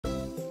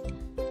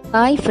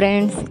Hi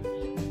friends,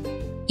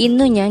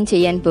 ഇന്നു ഞാൻ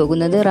ചെയ്യാൻ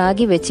പോകുന്നത്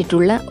റാഗി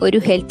വെച്ചിട്ടുള്ള ഒരു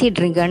ഹെൽത്തി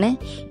ഡ്രിങ്കാണ്.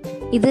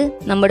 ഇത്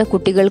നമ്മുടെ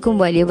കുട്ടികൾക്കും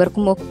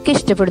വലിയവർക്കും ഒക്കെ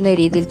ഇഷ്ടപ്പെടുന്ന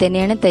രീതിയിൽ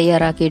തന്നെയാണ്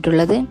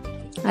തയ്യാറാക്കിയിട്ടുള്ളത്.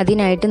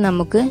 അതിനായിട്ട്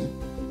നമുക്ക്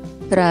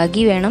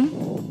റാഗി വേണം,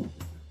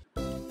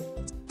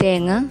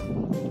 തേങ്ങ,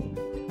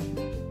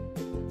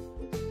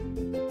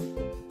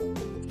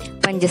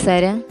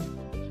 പഞ്ചസാര,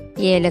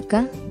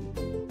 ഏലക്ക,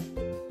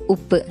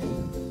 ഉപ്പ്.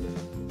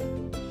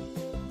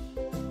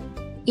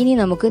 ഇനി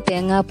നമുക്ക്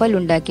തേങ്ങാപ്പാൽ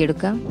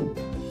ഉണ്ടാക്കിയെടുക്കാം.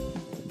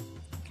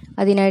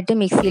 അതിനായിട്ട്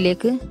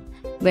മിക്സിയിലേക്ക്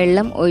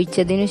വെള്ളം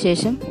ഒഴിച്ചതിനു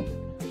ശേഷം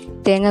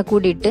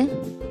തേങ്ങാക്കൂടി ഇട്ട്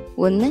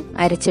ഒന്ന്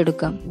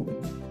അരച്ചെടുക്കാം.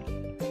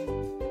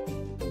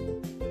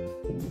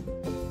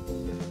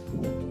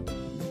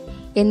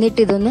 എന്നിട്ട്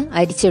ഇതൊന്ന്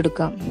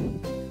അരിച്ചെടുക്കാം.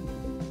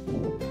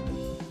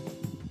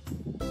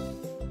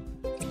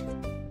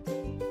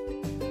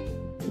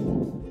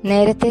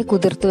 നേരത്തെ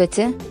കുതിർത്ത്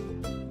വെച്ച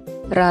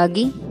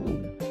റാഗി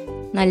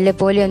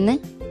നല്ലപോലെ ഒന്ന്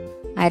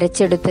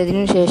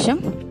അരച്ചെടുത്തതിനു ശേഷം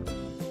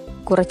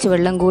കുറച്ച്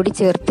വെള്ളം കൂടി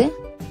ചേർത്ത്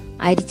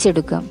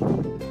അരിച്ചെടുക്കാം.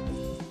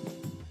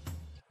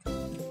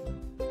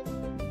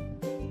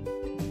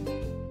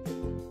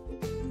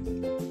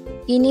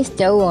 ഇനി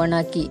സ്റ്റൗ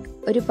ഓണാക്കി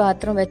ഒരു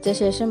പാത്രം വെച്ച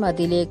ശേഷം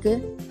അതിലേക്ക്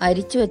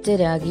അരിച്ചു വെച്ച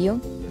രാഗിയും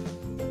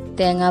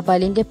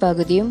തേങ്ങാപ്പാലിന്റെ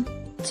പകുതിയും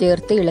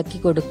ചേർത്ത്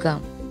ഇളക്കി കൊടുക്കാം.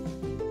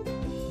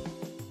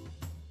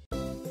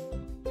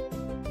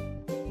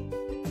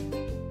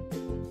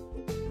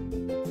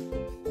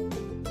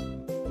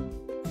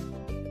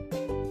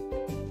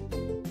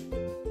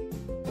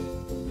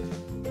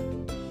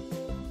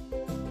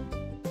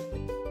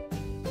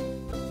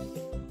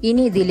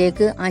 ഇനി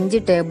ഇതിലേക്ക് 5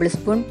 ടേബിൾ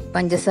സ്പൂൺ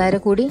പഞ്ചസാര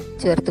കൂടി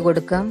ചേർത്ത്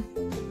കൊടുക്കാം.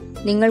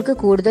 നിങ്ങൾക്ക്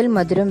കൂടുതൽ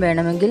മധുരം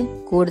വേണമെങ്കിൽ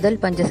കൂടുതൽ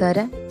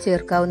പഞ്ചസാര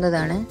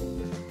ചേർക്കാവുന്നതാണ്.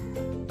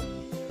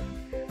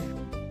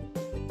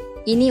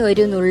 ഇനി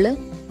ഒരു നുള്ള്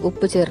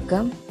ഉപ്പ്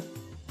ചേർക്കാം.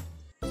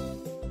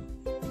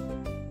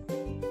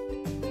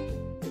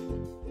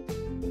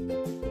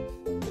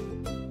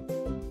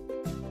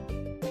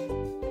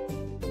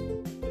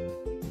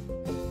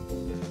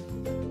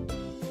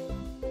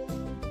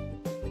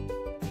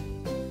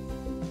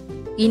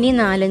 ഇനി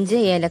 4-5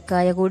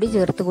 ഏലക്കായ കൂടി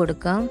ചേർത്ത്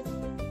കൊടുക്കാം.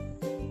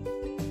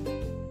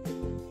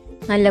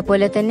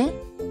 നല്ലപോലെ തന്നെ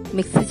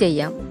മിക്സ്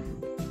ചെയ്യാം.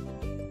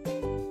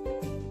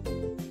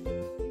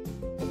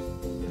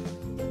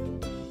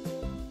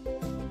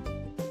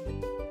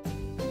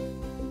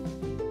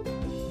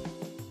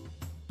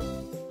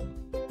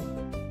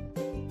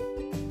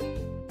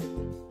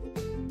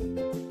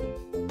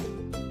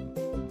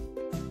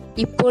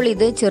 ഇപ്പോൾ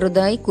ഇത്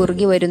ചെറുതായി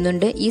കുറുകി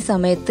വരുന്നുണ്ട്. ഈ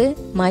സമയത്ത്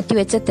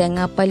മാറ്റിവെച്ച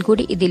തേങ്ങാപ്പാൽ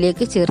കൂടി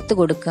ഇതിലേക്ക് ചേർത്ത്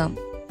കൊടുക്കാം.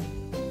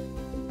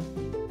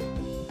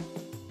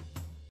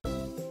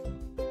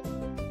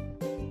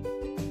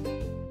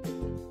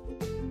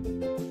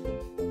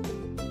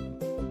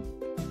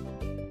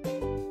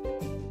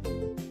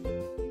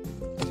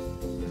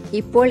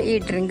 ഇപ്പോൾ ഈ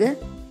ഡ്രിങ്ക്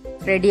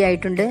റെഡി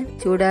ആയിട്ടുണ്ട്.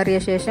 ചൂടാറിയ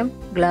ശേഷം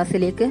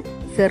ഗ്ലാസ്സിലേക്ക്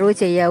സെർവ്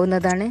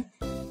ചെയ്യാവുന്നതാണ്.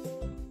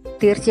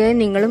 തീർച്ചയായും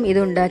നിങ്ങളും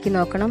ഇത് ഉണ്ടാക്കി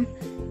നോക്കണം.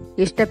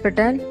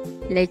 ഇഷ്ടപ്പെട്ടാൽ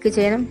ലൈക്ക്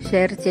ചെയ്യണം,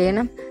 ഷെയർ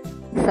ചെയ്യണം,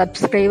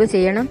 സബ്സ്ക്രൈബ്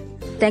ചെയ്യണം.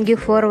 Thank you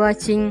for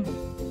watching.